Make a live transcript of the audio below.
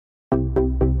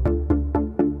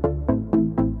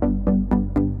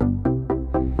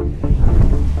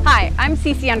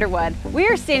Cece Underwood. We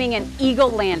are standing in Eagle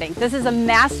Landing. This is a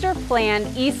master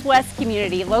planned east-west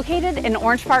community located in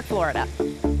Orange Park, Florida.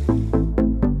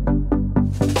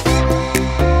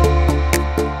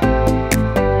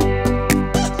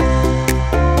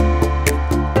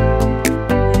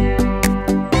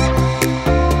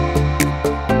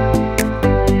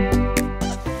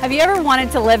 Have you ever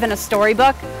wanted to live in a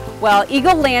storybook? Well,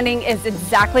 Eagle Landing is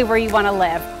exactly where you want to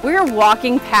live. We're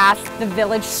walking past the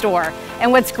Village store.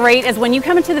 And what's great is when you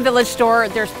come into the Village store,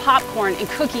 there's popcorn and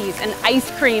cookies and ice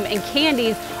cream and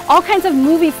candies, all kinds of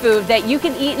movie food that you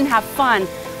can eat and have fun.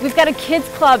 We've got a kids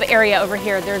club area over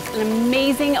here. There's an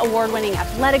amazing award-winning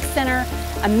athletic center,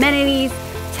 amenities,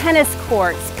 tennis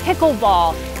courts, pickle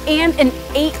ball, and an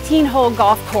 18-hole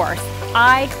golf course.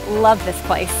 I love this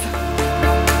place.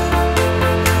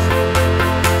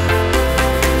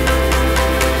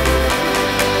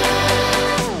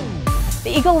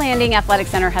 The Eagle Landing Athletic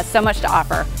Center has so much to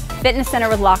offer. Fitness center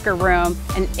with locker room,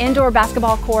 an indoor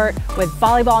basketball court with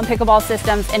volleyball and pickleball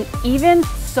systems, and even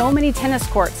so many tennis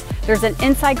courts. There's an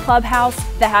inside clubhouse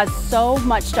that has so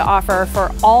much to offer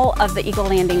for all of the Eagle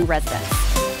Landing residents.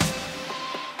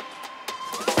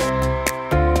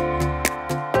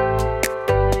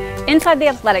 Inside the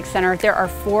athletic center, there are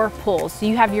 4 pools. So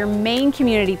you have your main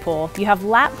community pool, you have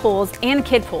lap pools and a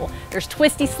kid pool. There's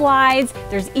twisty slides,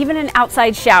 there's even an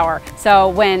outside shower. So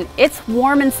when it's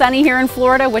warm and sunny here in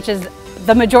Florida, which is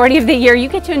the majority of the year, you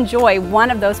get to enjoy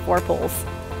one of those 4 pools.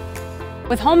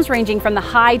 With homes ranging from the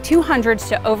high 200s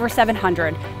to over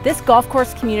 700, this golf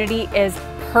course community is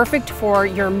perfect for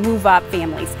your move-up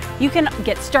families. You can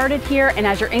get started here, and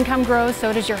as your income grows,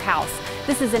 so does your house.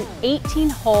 This is an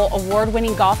 18-hole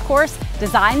award-winning golf course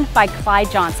designed by Clyde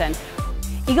Johnson.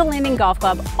 Eagle Landing Golf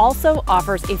Club also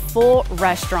offers a full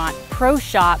restaurant, pro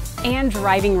shop, and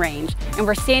driving range. And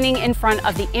we're standing in front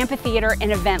of the amphitheater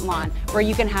and event lawn where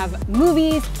you can have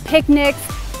movies, picnics,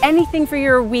 anything for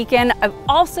your weekend. I've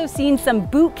also seen some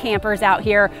boot campers out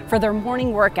here for their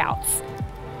morning workouts.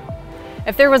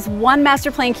 If there was one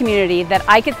master plan community that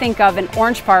I could think of in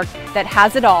Orange Park that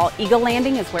has it all, Eagle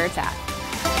Landing is where it's at.